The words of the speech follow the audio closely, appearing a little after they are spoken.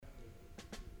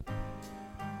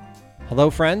Hello,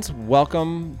 friends.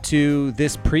 Welcome to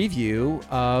this preview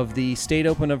of the State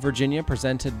Open of Virginia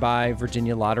presented by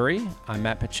Virginia Lottery. I'm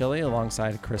Matt Pochily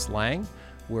alongside Chris Lang.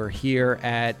 We're here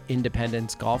at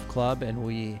Independence Golf Club, and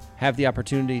we have the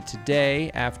opportunity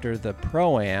today after the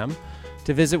Pro-Am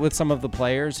to visit with some of the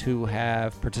players who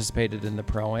have participated in the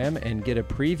Pro-Am and get a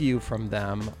preview from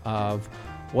them of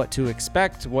what to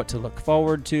expect, what to look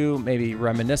forward to, maybe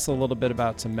reminisce a little bit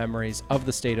about some memories of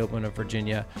the State Open of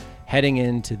Virginia heading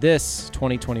into this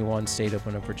 2021 State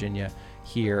Open of Virginia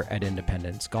here at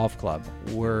Independence Golf Club.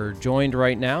 We're joined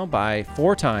right now by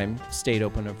four-time State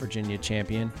Open of Virginia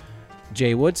champion,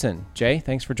 Jay Woodson. Jay,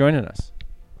 thanks for joining us.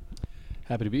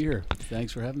 Happy to be here.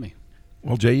 Thanks for having me.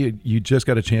 Well, Jay, you just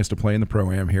got a chance to play in the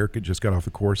Pro-Am here. Just got off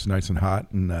the course, nice and hot,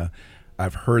 and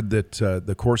I've heard that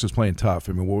the course is playing tough.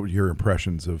 I mean, what were your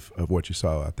impressions of what you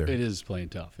saw out there? It is playing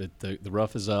tough. The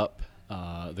rough is up.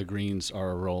 The greens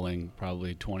are rolling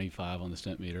probably 25 on the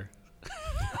stent meter.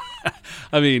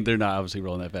 I mean, they're not obviously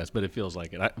rolling that fast, but it feels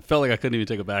like it. I felt like I couldn't even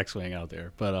take a backswing out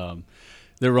there. But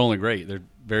they're rolling great. They're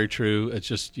very true. It's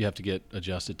just you have to get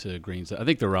adjusted to greens. I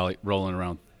think they're rolling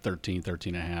around 13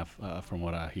 and a half from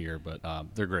what I hear. But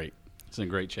they're great. It's in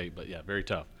great shape. But, yeah, very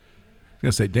tough. I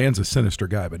was going to say, Dan's a sinister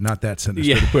guy, but not that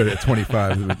sinister to put it at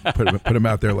 25, put him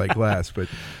out there like glass. But,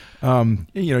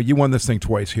 you won this thing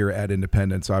twice here at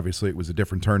Independence. Obviously, it was a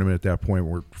different tournament at that point.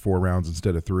 We're 4 rounds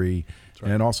instead of 3.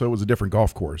 Right. And also it was a different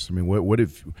golf course. I mean, what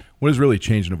has really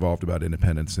changed and evolved about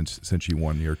Independence since you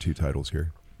won your 2 titles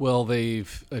here? Well,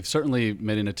 they've certainly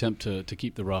made an attempt to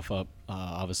keep the rough up.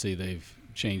 Obviously, they've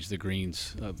changed the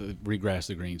greens, regrassed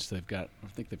the greens. I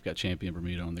think they've got Champion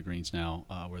Bermuda on the greens now,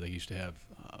 where they used to have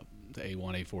the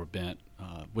A1, A4 bent,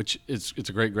 which it's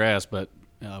a great grass, but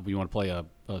when you want to play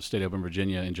a State Open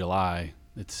Virginia in July,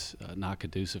 it's not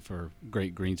conducive for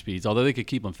great green speeds. Although they could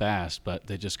keep them fast, but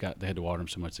they had to water them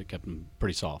so much they kept them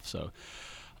pretty soft. So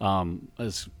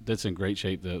that's in great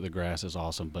shape. The grass is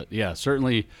awesome, but yeah,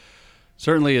 certainly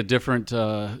a different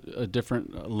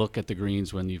look at the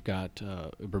greens when you've got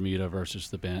Bermuda versus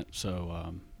the bent.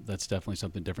 So that's definitely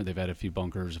something different. They've added a few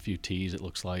bunkers, a few tees, it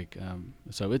looks like.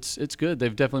 So it's good.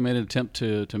 They've definitely made an attempt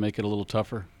to make it a little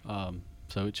tougher.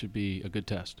 So it should be a good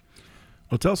test.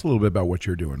 Well, tell us a little bit about what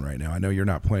you're doing right now. I know you're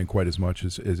not playing quite as much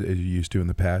as you used to in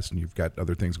the past, and you've got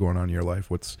other things going on in your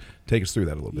life. Take us through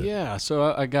that a little bit. Yeah,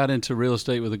 so I got into real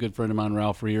estate with a good friend of mine,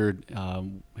 Ralph Reard.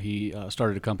 He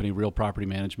started a company, Real Property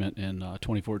Management, in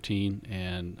 2014,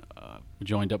 and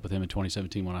joined up with him in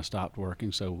 2017 when I stopped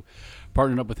working. So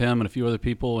partnered up with him and a few other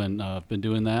people, and I've been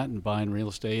doing that and buying real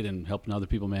estate and helping other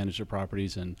people manage their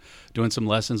properties and doing some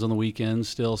lessons on the weekends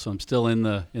still. So I'm still in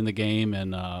the game,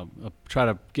 and try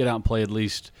to get out and play at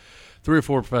least 3 or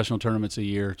 4 professional tournaments a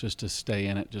year just to stay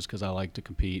in it, just because I like to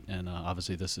compete. And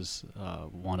obviously this is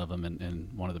one of them and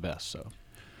one of the best. So.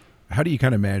 How do you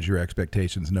kind of manage your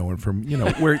expectations, knowing from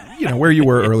where you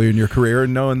were early in your career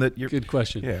and knowing that you're good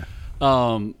question.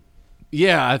 Yeah.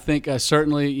 Yeah, I think I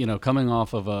certainly, coming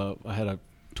off of I had a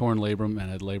torn labrum and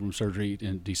had labrum surgery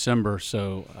in December,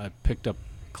 so I picked up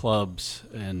clubs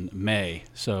in May.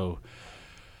 So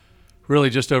really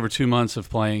just over 2 months of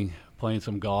playing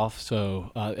some golf.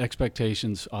 So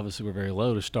expectations obviously were very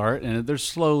low to start, and they're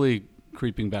slowly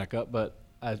creeping back up, but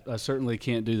I certainly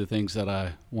can't do the things that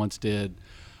I once did.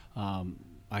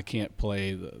 I can't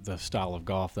play the style of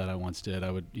golf that I once did.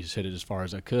 I would just hit it as far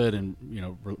as I could and,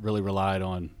 really relied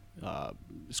on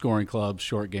scoring clubs,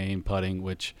 short game, putting,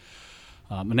 which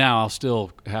now I'll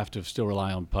still have to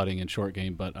rely on putting and short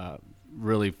game, but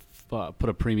really put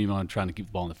a premium on trying to keep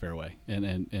the ball in the fairway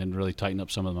and really tighten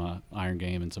up some of my iron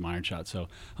game and some iron shots. So I'm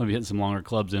going to be hitting some longer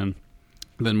clubs in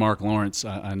than Mark Lawrence,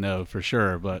 I know for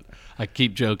sure, but I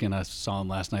keep joking. I saw him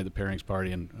last night at the pairings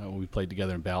party, and we played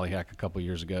together in Ballyhack a couple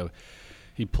years ago.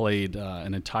 He played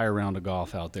an entire round of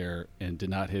golf out there and did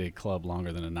not hit a club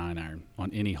longer than a 9-iron on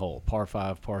any hole, par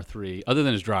 5, par 3, other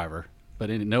than his driver, but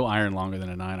no iron longer than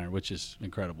a 9-iron, which is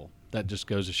incredible. That just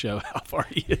goes to show how far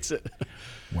he hits it.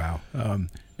 Wow.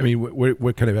 I mean,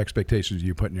 what kind of expectations are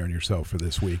you putting on yourself for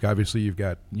this week? Obviously, you've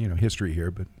got history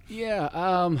here, but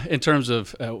yeah. In terms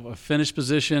of a finish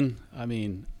position, I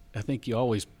mean, I think you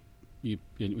always.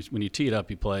 When you tee it up,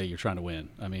 you play, you're trying to win.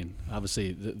 I mean,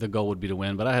 obviously the goal would be to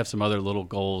win, but I have some other little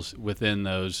goals within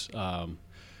those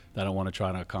that I want to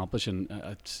try to accomplish. And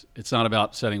it's not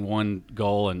about setting one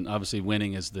goal, and obviously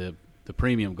winning is the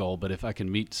premium goal. But if I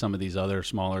can meet some of these other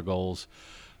smaller goals,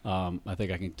 I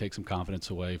think I can take some confidence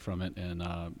away from it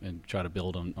and try to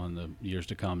build on the years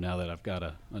to come now that I've got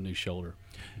a new shoulder.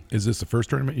 Is this the first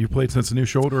tournament you played since the new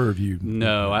shoulder, or have you?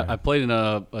 No, I played in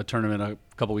a tournament a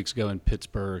couple weeks ago in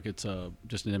Pittsburgh. It's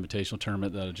just an invitational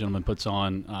tournament that a gentleman puts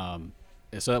on.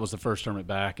 So that was the first tournament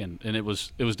back, and it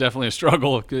was definitely a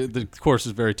struggle. The course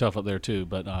is very tough up there too,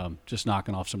 but just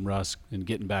knocking off some rust and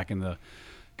getting back in the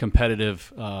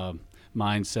competitive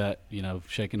mindset,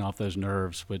 shaking off those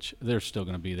nerves, which they're still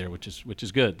going to be there, which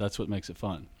is good. That's what makes it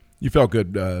fun. You felt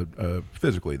good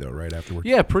physically though, right afterwards?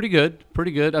 Yeah, pretty good.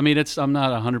 I mean, I'm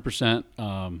not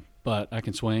 100%, but I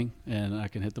can swing and I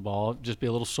can hit the ball. Just be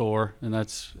a little sore, and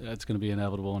that's going to be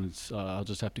inevitable. And I'll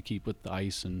just have to keep with the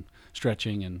ice and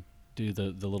stretching and do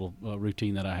the little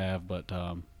routine that I have.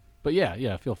 But yeah,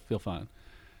 I feel fine.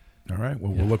 All right.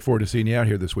 Well, we'll look forward to seeing you out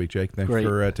here this week, Jake. Thanks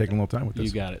for taking a little time with us.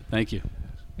 You got it. Thank you.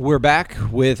 We're back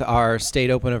with our State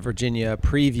Open of Virginia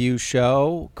preview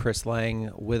show. Chris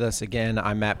Lang with us again.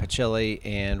 I'm Matt Pochily,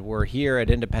 and we're here at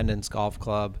Independence Golf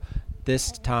Club.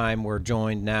 This time we're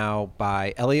joined now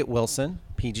by Elliott Wilson,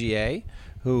 PGA,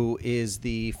 who is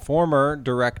the former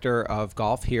director of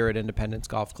golf here at Independence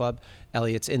Golf Club.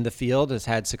 Elliott's in the field, has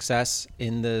had success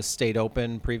in the State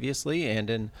Open previously and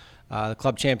in the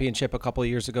Club Championship a couple of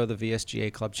years ago, the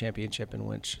VSGA Club Championship, in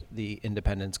which the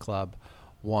Independence Club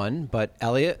won. But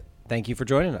Elliott, thank you for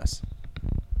joining us.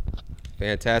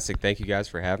 Fantastic. Thank you guys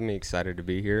for having me. Excited to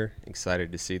be here.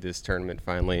 Excited to see this tournament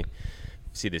finally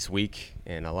see this week,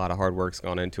 and a lot of hard work's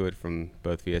gone into it from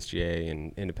both VSGA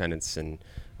and Independence and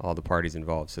all the parties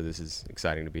involved. So this is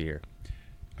exciting to be here.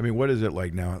 I mean, what is it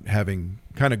like now, having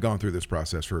kind of gone through this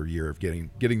process for a year of getting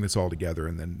this all together,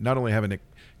 and then not only having it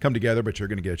come together, but you're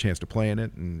going to get a chance to play in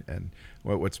it, and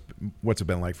what's it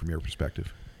been like from your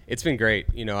perspective? It's been great.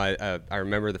 I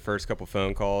remember the first couple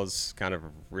phone calls, kind of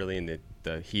really in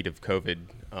the heat of COVID,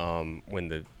 when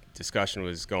the discussion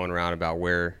was going around about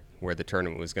where the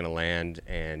tournament was going to land,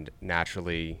 and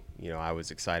naturally, I was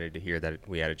excited to hear that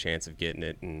we had a chance of getting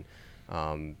it, and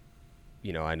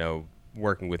I know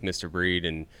working with Mr. Breed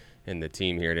and the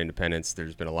team here at Independence,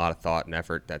 there's been a lot of thought and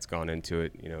effort that's gone into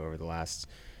it, over the last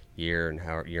year and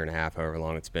a half, however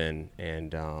long it's been,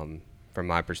 and from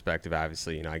my perspective,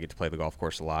 obviously, I get to play the golf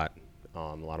course a lot.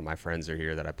 A lot of my friends are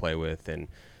here that I play with, and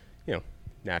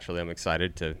naturally, I'm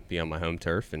excited to be on my home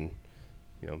turf and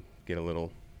get a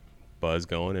little buzz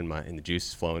going and the juice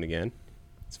is flowing again.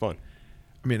 It's fun.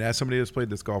 I mean, as somebody that's played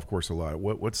this golf course a lot,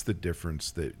 what's the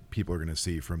difference that people are going to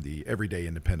see from the everyday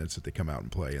Independence that they come out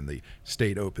and play and the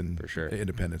State Open For sure.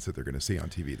 Independence that they're going to see on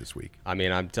TV this week? I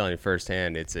mean, I'm telling you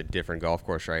firsthand, it's a different golf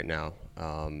course right now.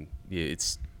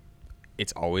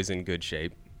 It's always in good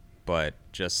shape, but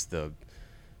just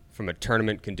from a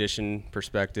tournament condition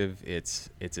perspective, it's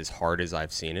as hard as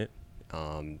I've seen it.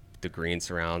 The green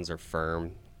surrounds are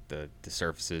firm. The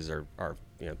surfaces are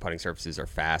putting surfaces are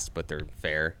fast, but they're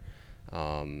fair.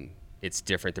 It's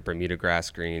different. The Bermuda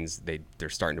grass greens, they're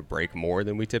starting to break more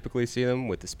than we typically see them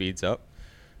with the speeds up.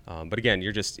 But again,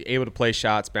 you're just able to play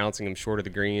shots, bouncing them short of the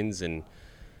greens, and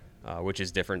which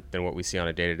is different than what we see on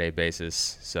a day-to-day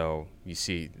basis. So you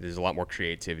see there's a lot more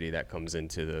creativity that comes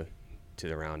into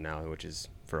the round now, which is,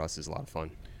 for us, is a lot of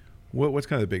fun. What's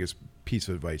kind of the biggest piece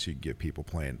of advice you give people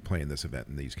playing this event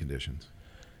in these conditions?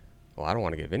 Well, I don't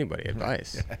want to give anybody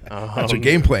advice. That's your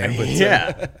game plan. But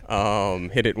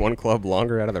hit it one club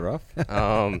longer out of the rough.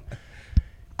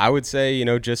 I would say,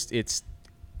 just it's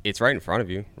right in front of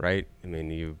you, right? I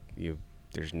mean,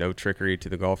 there's no trickery to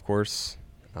the golf course.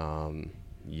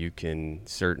 You can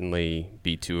certainly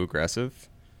be too aggressive.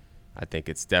 I think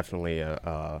it's definitely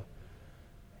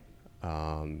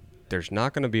there's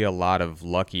not going to be a lot of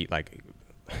lucky,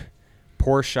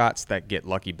 poor shots that get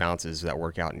lucky bounces that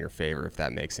work out in your favor, if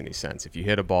that makes any sense. If you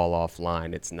hit a ball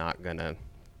offline, it's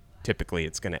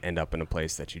going to end up in a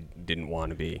place that you didn't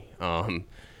want to be.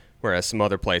 Whereas some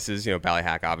other places,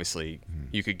 Ballyhack, obviously,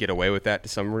 you could get away with that to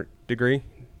some degree.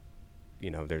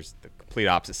 There's the complete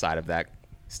opposite side of that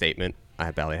statement. I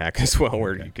have Ballyhack as well,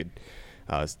 where you could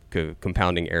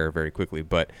compounding error very quickly.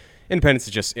 But Independence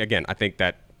is just, again, I think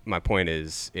that my point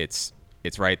is it's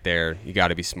right there. You got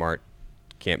to be smart.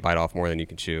 Can't bite off more than you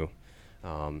can chew.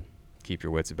 Keep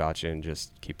your wits about you and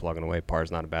just keep plugging away.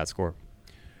 Par's not a bad score.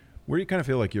 Where do you kind of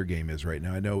feel like your game is right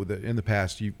now? I know that in the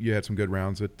past you had some good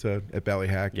rounds at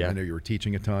Ballyhack. Yeah. I know you were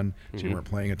teaching a ton, so you weren't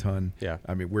playing a ton. Yeah.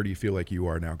 I mean, where do you feel like you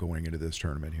are now going into this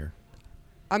tournament here?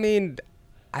 I mean,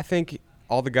 I think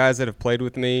all the guys that have played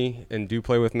with me and do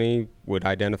play with me would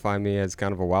identify me as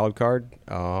kind of a wild card.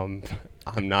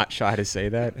 I'm not shy to say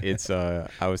that. It's I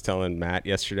was telling Matt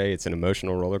yesterday, it's an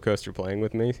emotional roller coaster playing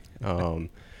with me.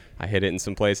 I hit it in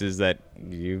some places that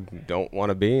you don't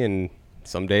want to be, and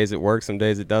some days it works, some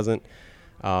days it doesn't.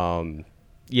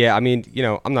 Yeah, I mean,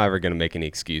 I'm not ever going to make any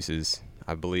excuses.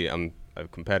 I believe I'm a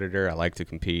competitor. I like to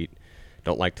compete,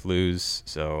 don't like to lose,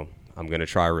 so I'm going to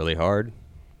try really hard.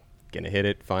 Going to hit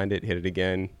it, find it, hit it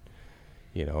again.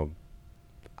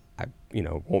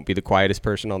 won't be the quietest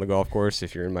person on the golf course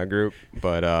if you're in my group,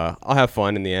 but I'll have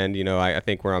fun in the end. I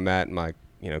think where I'm at in my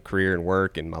career and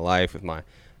work and my life I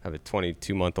have a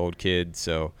 22-month-old kid,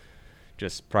 so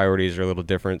just priorities are a little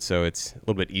different. So it's a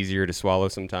little bit easier to swallow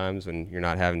sometimes when you're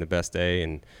not having the best day.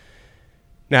 And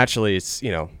naturally, it's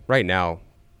right now,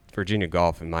 Virginia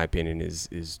golf, in my opinion,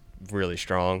 is really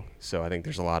strong. So I think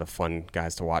there's a lot of fun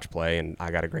guys to watch play, and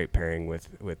I got a great pairing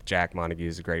with Jack Montague,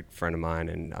 who's a great friend of mine,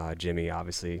 and Jimmy,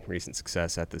 obviously recent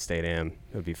success at the State Am.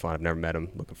 It would be fun. I've never met him.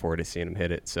 Looking forward to seeing him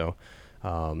hit it. So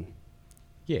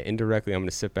indirectly I'm going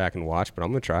to sit back and watch, but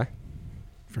I'm going to try.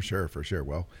 For sure.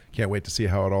 Well, can't wait to see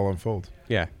how it all unfolds.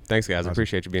 Yeah, thanks guys. Awesome. I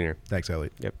appreciate you being here. Thanks,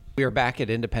 Elliott. Yep. We are back at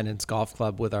Independence Golf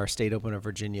Club with our State Open of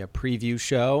Virginia preview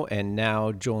show, and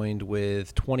now joined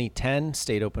with 2010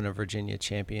 State Open of Virginia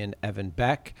champion Evan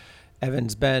Beck.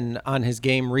 Evan's been on his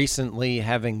game recently,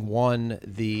 having won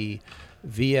the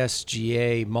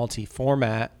VSGA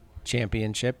multi-format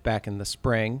championship back in the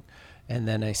spring, and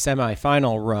then a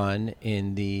semifinal run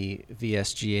in the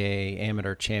VSGA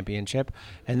Amateur Championship,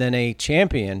 and then a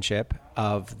championship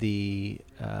of the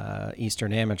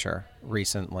Eastern Amateur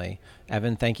recently.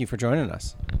 Evan, thank you for joining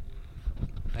us.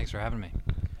 Thanks for having me.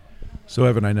 So,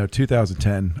 Evan, I know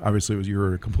 2010, obviously, you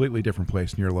were a completely different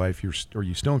place in your life. Are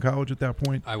you still in college at that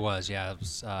point? I was, yeah. I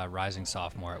was rising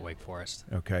sophomore at Wake Forest.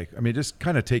 Okay. I mean, just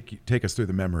kind of take us through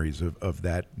the memories of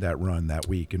that run that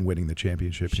week and winning the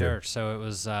championship. Sure. Here. So it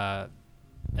was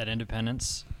at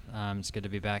Independence. It's good to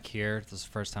be back here. This is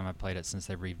the first time I played it since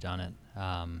they've redone it.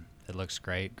 It looks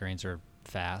great. Greens are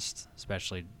fast,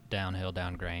 especially downhill,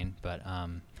 down grain. But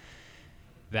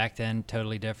back then,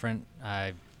 totally different.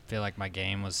 I feel like my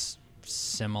game was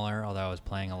similar, although I was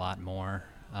playing a lot more.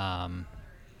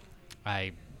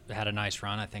 I had a nice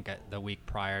run. I think the week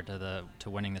prior to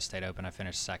winning the State Open, I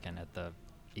finished second at the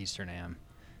Eastern Am.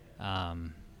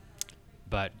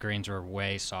 But greens were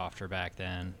way softer back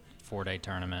then. 4-day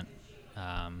tournament.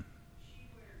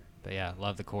 But yeah,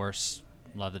 love the course,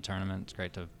 love the tournament. It's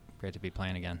great to be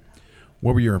playing again.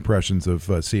 What were your impressions of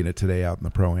seeing it today out in the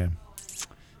Pro-Am?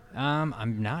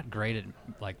 I'm not great at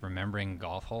remembering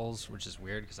golf holes, which is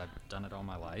weird because I've done it all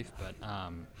my life. But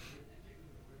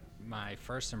my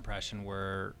first impression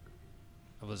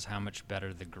was how much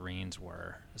better the greens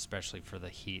were, especially for the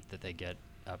heat that they get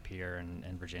up here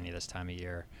in Virginia this time of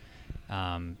year.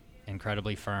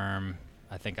 Incredibly firm.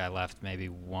 I think I left maybe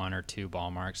 1 or 2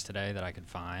 ball marks today that I could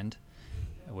find,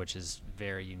 which is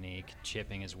very unique.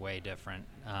 Chipping is way different.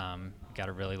 Got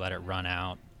to really let it run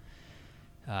out.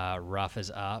 Rough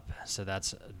is up, so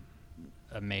that's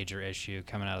a major issue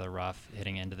coming out of the rough,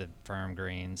 hitting into the firm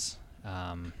greens.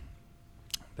 But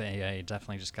yeah, you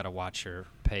definitely just got to watch your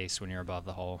pace when you're above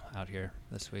the hole out here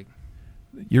this week.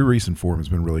 Your recent form has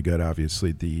been really good,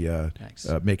 obviously. The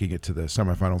making it to the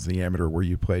semifinals in the Amateur, where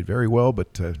you played very well,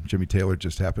 but Jimmy Taylor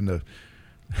just happened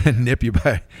to nip you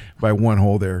by 1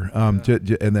 hole there, and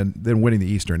then winning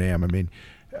the Eastern Am. I mean,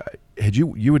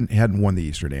 hadn't won the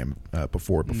Eastern Am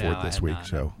before no, this week, not.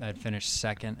 so I'd finished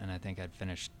second, and I think I'd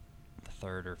finished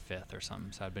 3rd or 5th or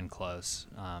something, so I'd been close.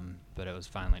 But it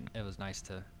was nice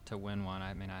to win one.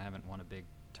 I mean, I haven't won a big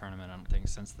tournament, I don't think,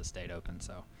 since the State Open,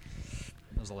 so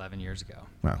it was 11 years ago.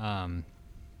 Wow.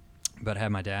 But had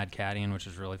my dad caddying, which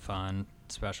was really fun,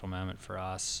 special moment for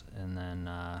us, and then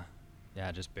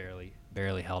just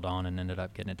barely held on and ended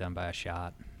up getting it done by a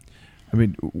shot. I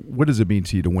mean, what does it mean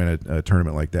to you to win a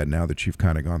tournament like that now that you've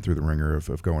kind of gone through the ringer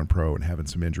of going pro and having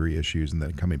some injury issues and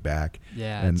then coming back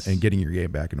and getting your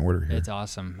game back in order here? It's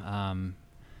awesome. I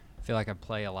feel like I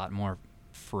play a lot more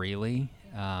freely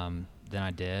than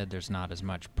I did. There's not as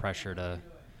much pressure to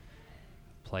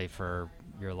play for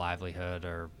your livelihood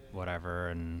or whatever,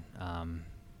 and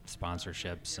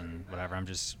sponsorships and whatever. I'm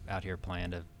just out here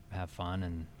playing to have fun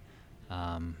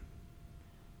and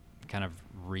kind of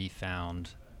refound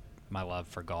my love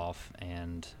for golf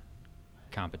and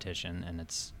competition, and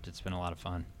it's been a lot of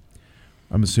fun.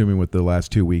 I'm assuming with the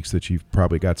last 2 weeks that you've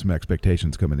probably got some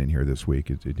expectations coming in here this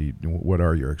week. What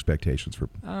are your expectations for?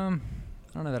 I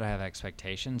don't know that I have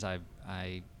expectations. I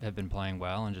have been playing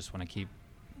well and just want to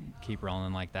keep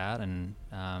rolling like that and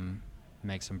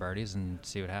make some birdies and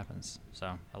see what happens.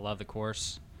 So I love the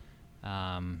course.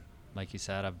 Like you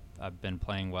said, I've been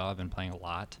playing well. I've been playing a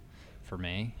lot for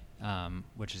me,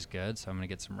 which is good. So I'm going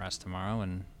to get some rest tomorrow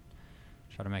and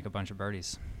try to make a bunch of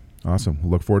birdies. Awesome.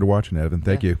 We'll look forward to watching, Evan.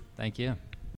 Thank you. Thank you.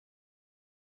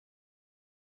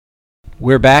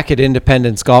 We're back at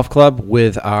Independence Golf Club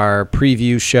with our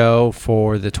preview show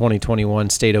for the 2021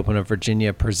 State Open of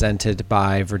Virginia presented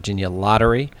by Virginia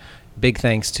Lottery. Big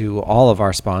thanks to all of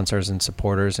our sponsors and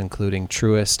supporters, including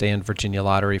Truist and Virginia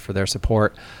Lottery, for their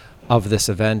support of this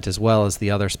event, as well as the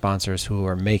other sponsors who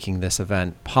are making this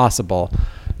event possible.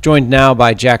 Joined now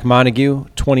by Jack Montague,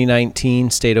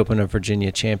 2019 State Open of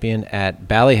Virginia champion at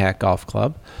Ballyhack Golf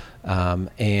Club,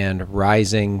 and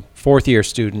rising fourth-year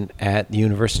student at the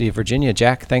University of Virginia.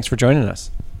 Jack, thanks for joining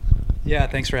us. Yeah,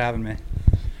 thanks for having me.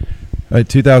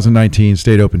 2019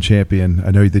 State Open champion.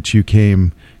 I know that you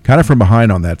came kind of from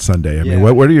behind on that Sunday. I mean,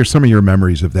 what are some of your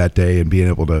memories of that day and being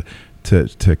able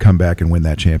to come back and win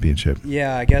that championship?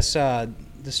 Yeah, I guess to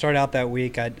start out that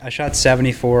week, I shot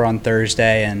 74 on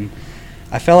Thursday, and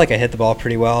I felt like I hit the ball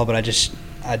pretty well, but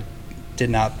I did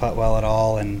not putt well at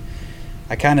all, and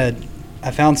I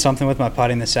found something with my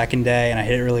putting the second day, and I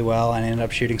hit it really well, and I ended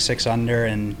up shooting 6 under,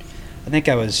 and I think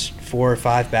I was 4 or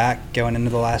 5 back going into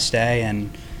the last day,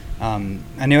 and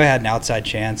I knew I had an outside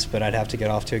chance, but I'd have to get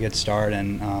off to a good start,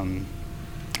 and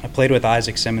I played with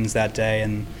Isaac Simmons that day,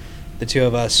 and the two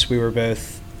of us, I think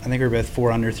we were both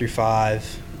 4 under through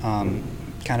 5, kind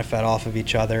of fed off of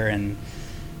each other, and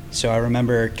so I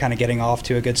remember kind of getting off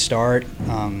to a good start.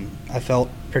 I felt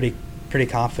pretty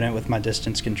confident with my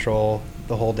distance control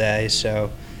the whole day,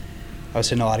 so I was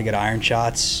hitting a lot of good iron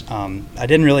shots. I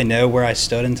didn't really know where I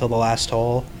stood until the last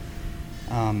hole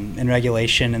in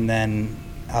regulation, and then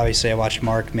obviously I watched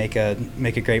Mark make a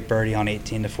great birdie on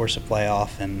 18 to force a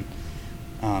playoff, and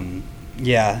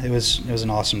it was an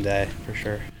awesome day for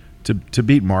sure. To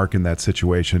beat Mark in that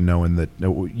situation, knowing that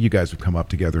you guys have come up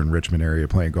together in Richmond area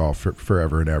playing golf for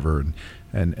forever and ever,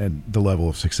 and the level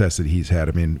of success that he's had.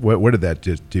 I mean, what did that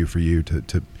just do for you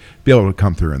to be able to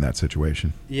come through in that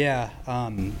situation? Yeah,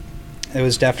 it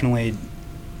was definitely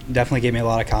gave me a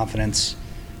lot of confidence.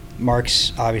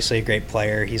 Mark's obviously a great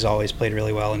player. He's always played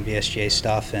really well in VSGA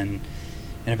stuff and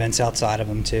events outside of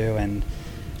them too. And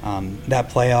that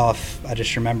playoff, I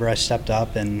just remember I stepped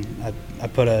up and I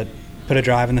put a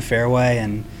drive in the fairway,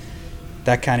 and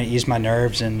that kind of eased my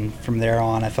nerves. And from there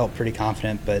on, I felt pretty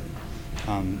confident. But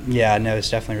it's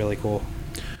definitely really cool.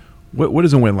 What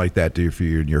does a win like that do for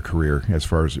you in your career, as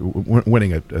far as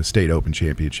winning a state open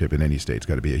championship in any state's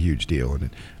got to be a huge deal, and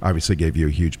it obviously gave you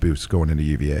a huge boost going into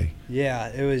UVA? Yeah,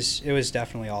 it was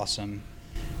definitely awesome.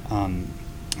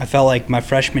 I felt like my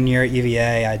freshman year at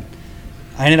UVA, I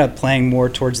ended up playing more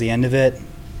towards the end of it,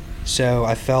 so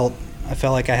I felt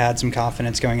like I had some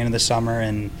confidence going into the summer,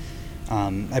 and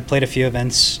I played a few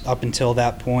events up until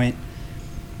that point,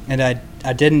 and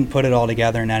I didn't put it all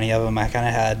together in any of them. I kind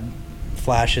of had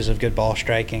flashes of good ball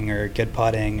striking or good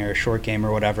putting or short game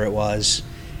or whatever it was,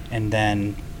 and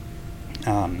then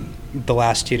the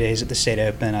last 2 days at the State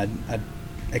Open,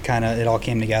 it all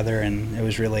came together, and it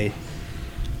was really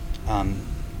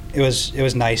it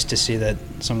was nice to see that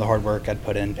some of the hard work I'd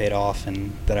put in paid off,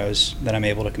 and that I'm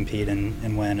able to compete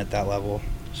and win at that level.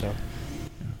 So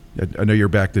I know you're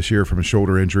back this year from a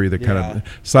shoulder injury that kind of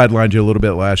sidelined you a little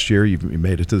bit last year. You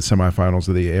made it to the semifinals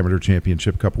of the Amateur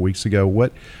Championship a couple weeks ago.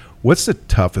 What's the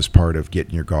toughest part of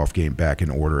getting your golf game back in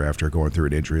order after going through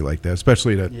an injury like that,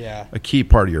 especially in a key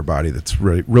part of your body that's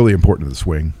really, really important to the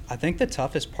swing? I think the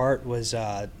toughest part was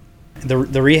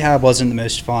the rehab wasn't the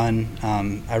most fun.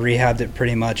 I rehabbed it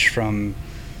pretty much from,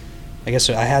 I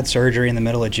guess I had surgery in the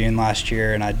middle of June last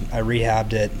year, and I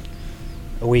rehabbed it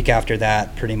a week after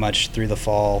that, pretty much through the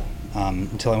fall,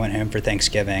 until I went home for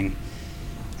Thanksgiving.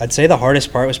 I'd say the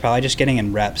hardest part was probably just getting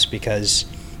in reps, because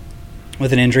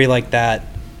with an injury like that,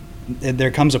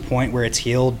 there comes a point where it's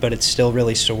healed, but it's still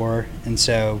really sore. And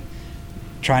so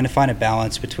trying to find a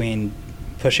balance between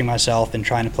pushing myself and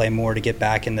trying to play more to get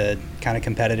back into kind of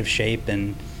competitive shape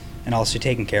and also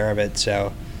taking care of it.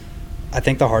 So I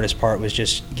think the hardest part was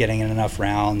just getting in enough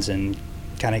rounds and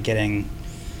kind of getting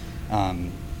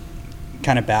kind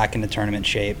of back into tournament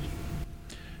shape.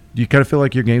 Do you kind of feel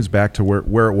like your game's back to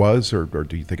where it was, or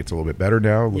do you think it's a little bit better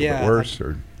now, a little bit worse?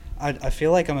 I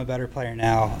feel like I'm a better player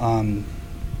now.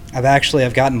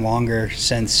 I've gotten longer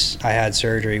since I had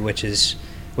surgery, which is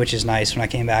nice. When I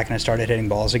came back and I started hitting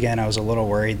balls again, I was a little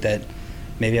worried that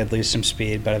maybe I'd lose some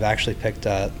speed, but I've actually picked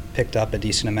up a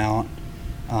decent amount.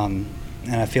 And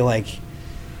I feel like,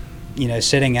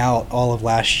 sitting out all of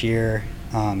last year,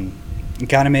 it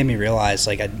kind of made me realize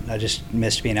like I just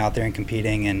missed being out there and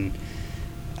competing. And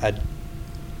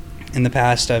in the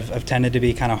past, I've tended to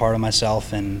be kind of hard on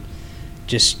myself, and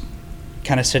just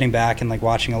kind of sitting back and like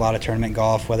watching a lot of tournament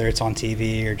golf, whether it's on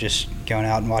TV or just going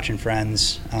out and watching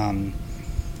friends,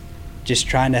 just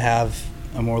trying to have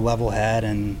a more level head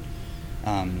and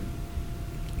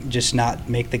just not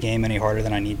make the game any harder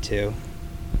than I need to.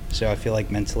 So I feel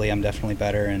like mentally I'm definitely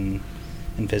better, and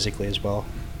physically as well.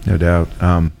 No doubt.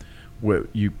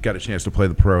 You got a chance to play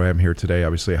the Pro-Am here today.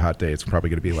 Obviously a hot day. It's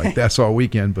probably going to be like this all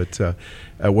weekend. But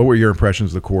what were your impressions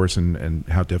of the course and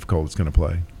how difficult it's going to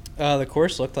play? The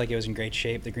course looked like it was in great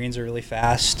shape. The greens are really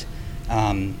fast.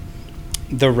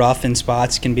 The rough in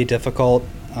spots can be difficult.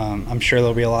 I'm sure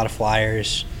there'll be a lot of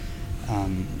flyers.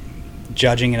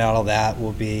 Judging it out of that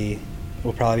will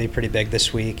probably be pretty big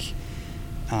this week.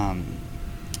 I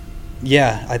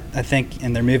think,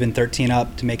 and they're moving 13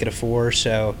 up to make it a 4.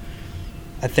 So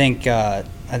I think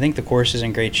the course is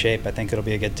in great shape. I think it'll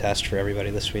be a good test for everybody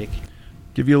this week.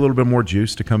 Give you a little bit more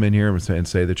juice to come in here and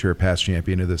say that you're a past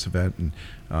champion of this event, and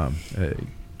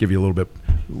give you a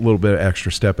little bit of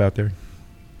extra step out there.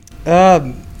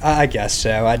 I guess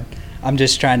so. I'm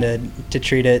just trying to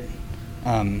treat it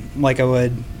like I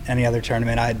would any other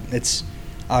tournament. It's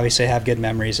obviously I have good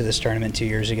memories of this tournament 2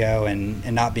 years ago,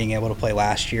 and not being able to play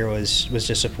last year was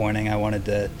disappointing. I wanted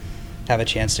to have a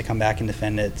chance to come back and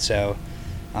defend it. So,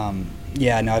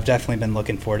 I've definitely been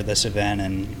looking forward to this event,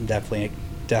 and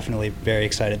definitely very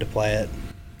excited to play it.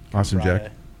 Awesome,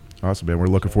 Jack. Awesome, man. We're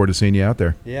looking forward to seeing you out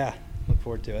there. Yeah, look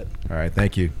forward to it. All right,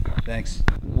 thank you. Thanks.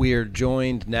 We're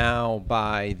joined now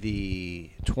by the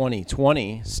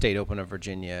 2020 State Open of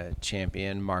Virginia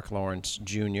champion, Mark Lawrence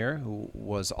Jr., who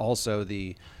was also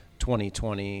the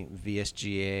 2020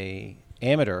 VSGA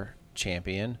amateur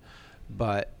champion.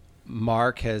 But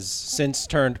Mark has since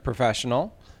turned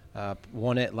professional,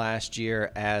 won it last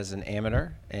year as an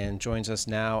amateur, and joins us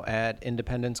now at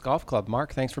Independence Golf Club.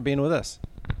 Mark, thanks for being with us.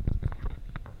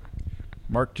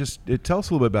 Mark, just tell us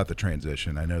a little bit about the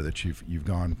transition. I know that you've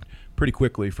gone pretty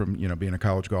quickly from being a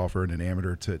college golfer and an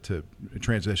amateur to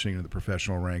transitioning to the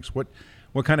professional ranks. What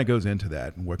kind of goes into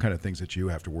that, and what kind of things that you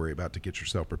have to worry about to get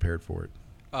yourself prepared for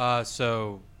it?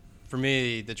 So for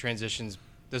me, the transitions,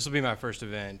 this will be my first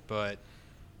event, but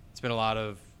it's been a lot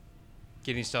of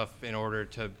getting stuff in order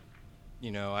to,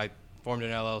 I formed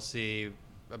an LLC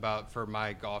for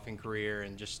my golfing career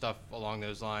and just stuff along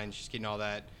those lines, just getting all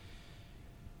that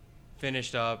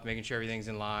finished up, making sure everything's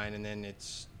in line, and then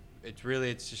it's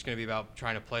just going to be about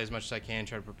trying to play as much as I can,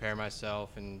 try to prepare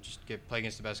myself, and just play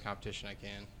against the best competition I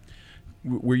can.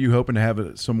 Were you hoping to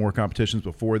have some more competitions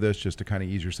before this, just to kind of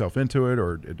ease yourself into it,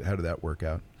 or how did that work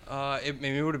out? It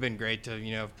would have been great to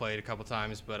have played a couple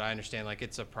times, but I understand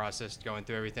it's a process going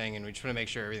through everything, and we just want to make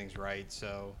sure everything's right.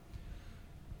 So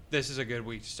this is a good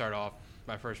week to start off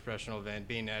my first professional event,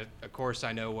 being at a course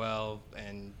I know well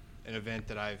and an event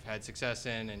that I've had success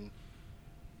in, and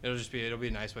it'll be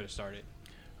a nice way to start it.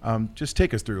 Just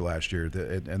take us through last year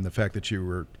and the fact that you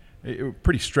were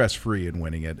pretty stress-free in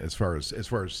winning it, as far as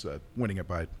winning it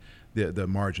by the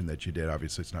margin that you did.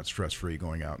 Obviously, it's not stress-free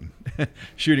going out and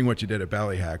shooting what you did at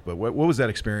Ballyhack, but what was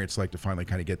that experience like to finally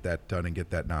kind of get that done and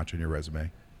get that notch on your resume?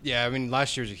 Yeah,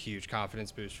 last year was a huge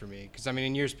confidence boost for me because,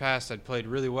 in years past, I'd played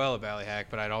really well at Ballyhack,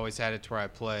 but I'd always had it to where I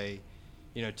play,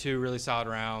 2 really solid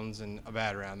rounds and a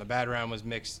bad round. The bad round was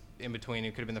mixed in between.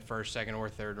 It could have been the first, second, or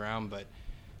third round, but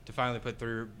to finally put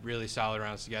 3 really solid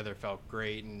rounds together felt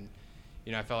great, and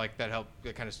I felt like that helped.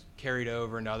 It kind of carried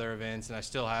over into other events, and I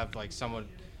still have somewhat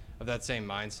of that same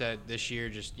mindset this year.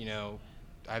 Just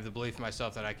I have the belief in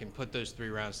myself that I can put those 3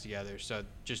 rounds together. So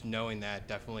just knowing that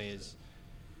definitely has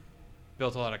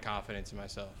built a lot of confidence in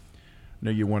myself. I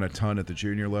know you won a ton at the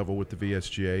junior level with the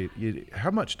VSGA.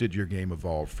 How much did your game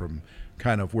evolve from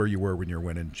kind of where you were when you were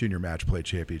winning junior match play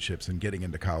championships and getting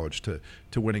into college to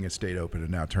winning a state open and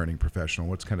now turning professional?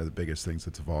 What's kind of the biggest things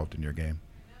that's evolved in your game?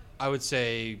 I would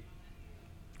say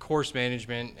course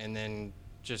management, and then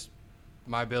just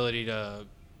my ability to,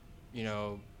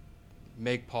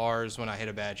 make pars when I hit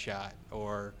a bad shot,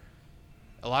 or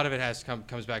a lot of it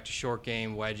comes back to short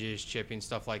game, wedges, chipping,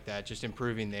 stuff like that. Just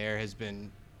improving there has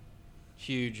been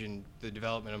huge in the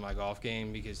development of my golf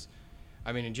game because,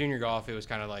 in junior golf, it was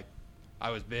kind of like I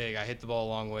was big. I hit the ball a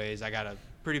long ways. I got a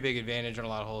pretty big advantage on a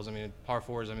lot of holes. Par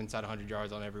 4s, I'm inside 100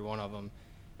 yards on every one of them.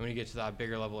 And when you get to that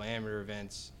bigger level amateur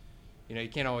events, you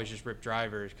can't always just rip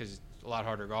drivers because it's a lot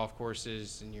harder golf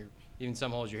courses, and even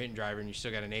some holes you're hitting driver and you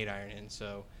still got an 8-iron in.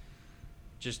 So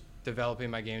just developing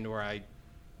my game to where I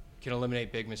can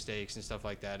eliminate big mistakes and stuff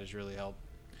like that has really helped.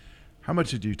 How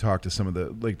much did you talk to some of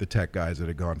the tech guys that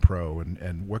had gone pro,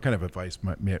 and what kind of advice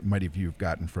might have you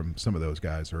gotten from some of those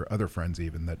guys or other friends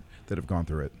even that have gone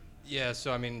through it? Yeah,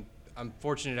 so I'm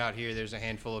fortunate out here. There's a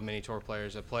handful of mini tour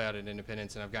players that play out at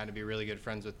Independence, and I've gotten to be really good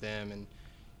friends with them. And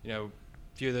a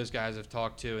few of those guys I've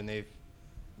talked to, and they've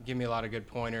given me a lot of good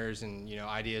pointers and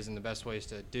ideas and the best ways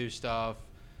to do stuff.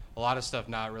 A lot of stuff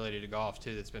not related to golf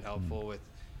too that's been helpful with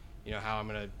how I'm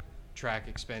going to track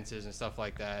expenses and stuff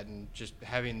like that, and just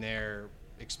having their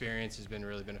experience has been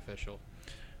really beneficial.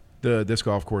 This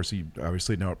golf course, you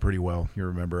obviously know it pretty well. You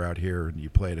remember out here and you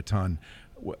play it a ton.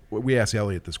 We asked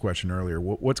Elliott this question earlier.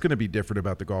 What's going to be different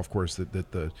about the golf course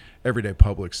that the everyday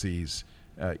public sees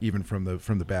even from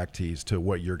the back tees to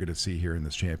what you're going to see here in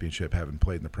this championship, having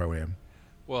played in the Pro-Am?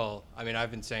 Well, I mean,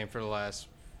 I've been saying for the last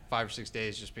 5 or 6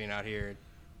 days just being out here,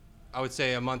 I would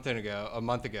say a month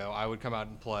ago, I would come out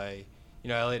and play. You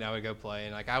know, Elliott and I would go play,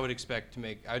 and like I would expect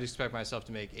myself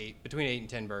to make between 8 and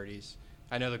 10 birdies.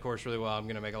 I know the course really well. I'm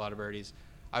going to make a lot of birdies.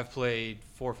 I've played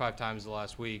 4 or 5 times the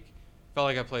last week. Felt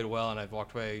like I played well, and I've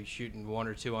walked away shooting 1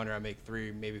 or 2 under. I make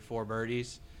 3, maybe 4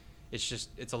 birdies.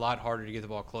 It's a lot harder to get the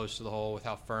ball close to the hole with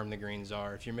how firm the greens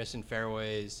are. If you're missing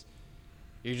fairways,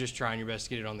 you're just trying your best to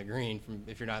get it on the green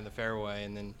if you're not in the fairway.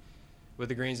 And then with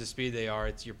the greens the speed they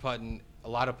are, you're putting a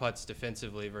lot of putts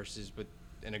defensively versus with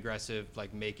an aggressive,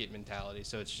 like, make it mentality.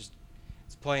 So it's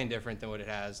playing different than what it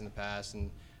has in the past, and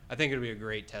I think it'll be a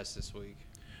great test this week.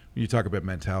 When you talk about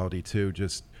mentality too,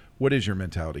 just what is your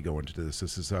mentality going into this?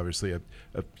 This is obviously a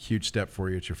huge step for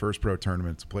you. It's your first pro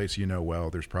tournament. It's a place you know well.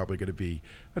 There's probably going to be,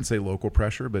 I'd say, local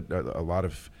pressure, but a lot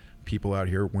of people out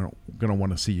here are going to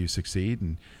want to see you succeed.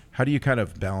 And how do you kind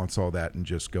of balance all that and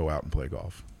just go out and play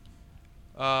golf?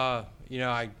 You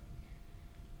know, I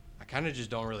kind of just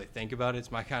don't really think about it.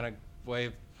 It's my kind of way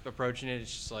of approaching it.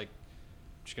 It's just like,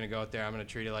 I'm just going to go out there. I'm going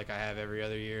to treat it like I have every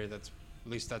other year. At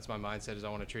least that's my mindset, is I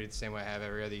want to treat it the same way I have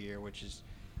every other year, which is,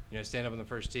 you know, stand up on the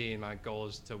first tee, and my goal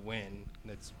is to win.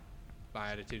 That's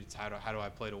my attitude. It's how do I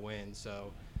play to win?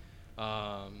 So,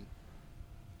 yeah,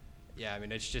 I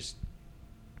mean, it's just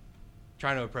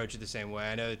trying to approach it the same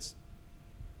way. I know it's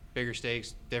bigger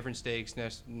stakes, different stakes,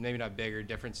 maybe not bigger,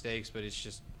 different stakes, but it's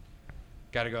just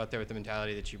got to go out there with the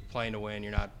mentality that you're playing to win.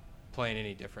 You're not playing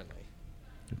any differently.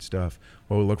 Good stuff.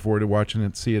 Well, we look forward to watching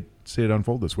it, see it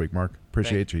unfold this week, Mark.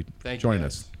 Appreciate you joining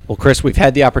us. Well, Chris, we've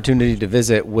had the opportunity to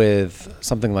visit with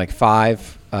something like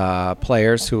 5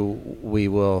 players who we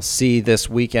will see this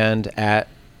weekend at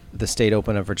the State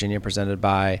Open of Virginia, presented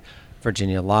by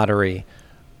Virginia Lottery.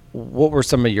 What were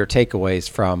some of your takeaways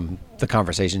from the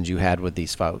conversations you had with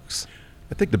these folks?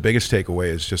 I think the biggest takeaway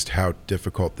is just how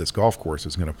difficult this golf course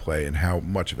is going to play and how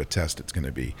much of a test it's going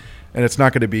to be. And it's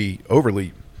not going to be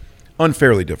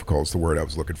unfairly difficult is the word I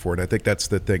was looking for. And I think that's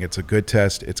the thing. It's a good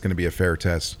test. It's going to be a fair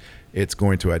test. It's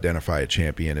going to identify a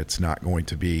champion. It's not going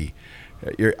to be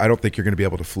I don't think you're going to be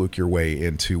able to fluke your way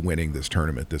into winning this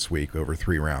tournament this week over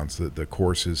 3 rounds. The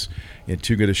course is in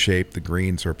too good a shape. The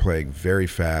greens are playing very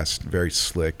fast, very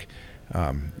slick.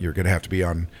 You're going to have to be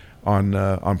on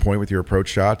point with your approach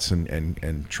shots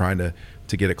and trying to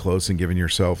get it close and giving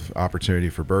yourself opportunity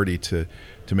for birdie to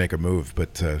make a move.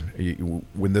 But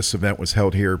when this event was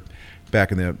held here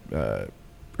back in the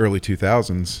early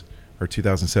 2000s, or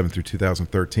 2007 through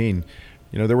 2013,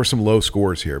 you know, there were some low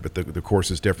scores here, but the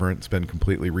course is different. It's been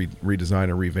completely redesigned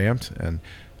and revamped, and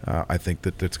I think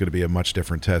that it's going to be a much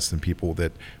different test than people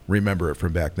that remember it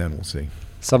from back then will see.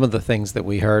 Some of the things that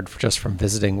we heard just from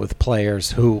visiting with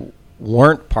players who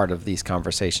weren't part of these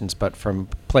conversations, but from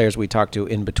players we talked to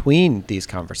in between these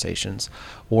conversations,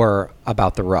 were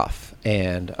about the rough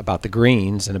and about the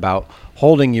greens and about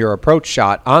holding your approach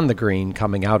shot on the green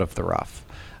coming out of the rough,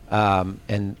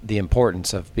 and the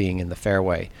importance of being in the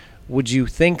fairway. Would you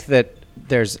think that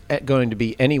there's going to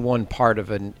be any one part of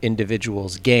an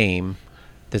individual's game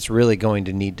that's really going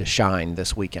to need to shine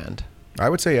this weekend? I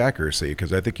would say accuracy,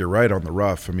 because I think you're right on the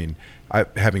rough. I mean,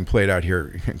 having played out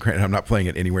here, granted, I'm not playing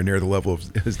it anywhere near the level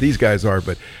as these guys are,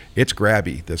 but it's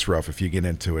grabby, this rough. If you get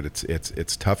into it,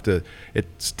 it's tough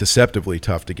it's deceptively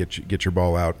tough to get your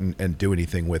ball out and do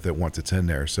anything with it once it's in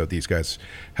there. So these guys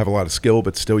have a lot of skill,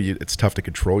 but still, it's tough to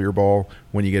control your ball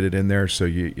when you get it in there. So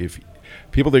if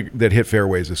people that hit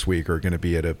fairways this week are going to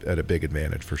be at a big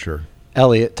advantage for sure.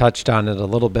 Elliott touched on it a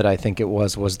little bit. I think it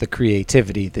was the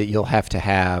creativity that you'll have to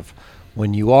have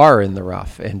when you are in the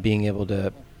rough, and being able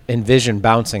to envision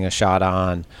bouncing a shot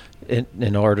on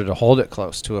in order to hold it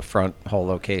close to a front hole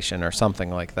location or something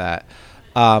like that.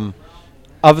 Of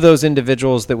those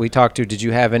individuals that we talked to, did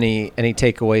you have any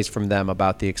takeaways from them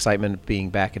about the excitement of being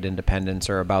back at Independence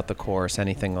or about the course,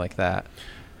 anything like that?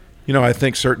 You know, I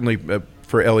think certainly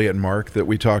for Elliott and Mark that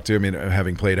we talked to, I mean,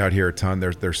 having played out here a ton,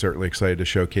 they're certainly excited to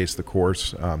showcase the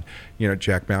course. You know,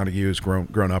 Jack Montague has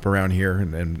grown up around here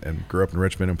and grew up in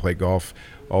Richmond and played golf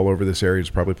all over this area. He's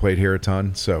probably played here a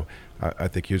ton, so I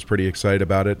think he was pretty excited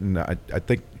about it. And I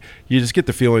think you just get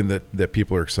the feeling that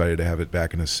people are excited to have it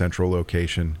back in a central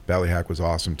location. Ballyhack was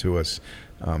awesome to us,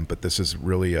 but this is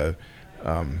really a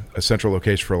central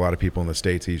location for a lot of people in the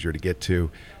States, easier to get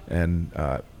to. And,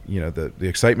 you know, the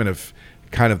excitement of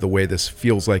kind of the way this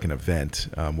feels like an event,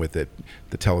 with it,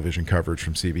 the television coverage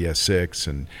from CBS 6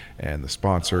 and the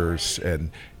sponsors,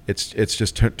 and it's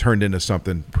just turned into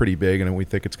something pretty big, and we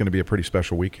think it's going to be a pretty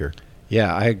special week here.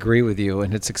 Yeah, I agree with you,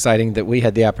 and it's exciting that we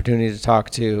had the opportunity to talk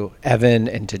to Evan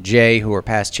and to Jay, who are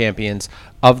past champions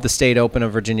of the State Open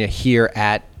of Virginia, here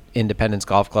at Independence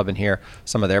Golf Club, and hear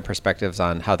some of their perspectives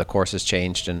on how the course has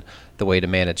changed and the way to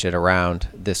manage it around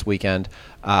this weekend.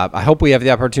 I hope we have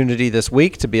the opportunity this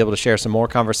week to be able to share some more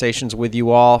conversations with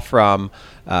you all from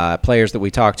players that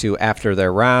we talked to after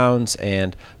their rounds.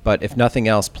 But if nothing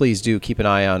else, please do keep an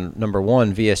eye on, number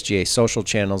one, VSGA social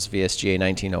channels, VSGA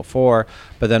 1904,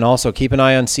 but then also keep an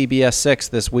eye on CBS 6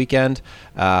 this weekend,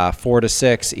 4 to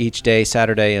 6 each day,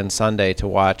 Saturday and Sunday, to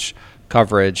watch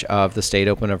coverage of the State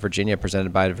Open of Virginia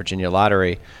presented by the Virginia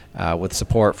Lottery, with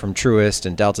support from Truist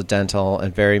and Delta Dental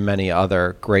and very many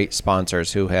other great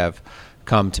sponsors who have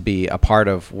come to be a part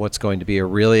of what's going to be a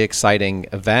really exciting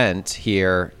event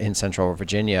here in Central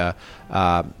Virginia,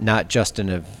 not just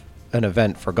an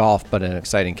event for golf, but an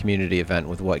exciting community event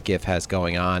with what GIF has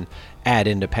going on at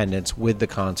Independence, with the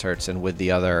concerts and with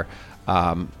the other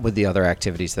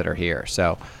activities that are here.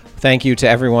 So thank you to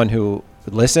everyone who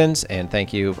listens, and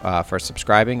thank you for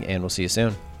subscribing, and we'll see you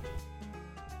soon.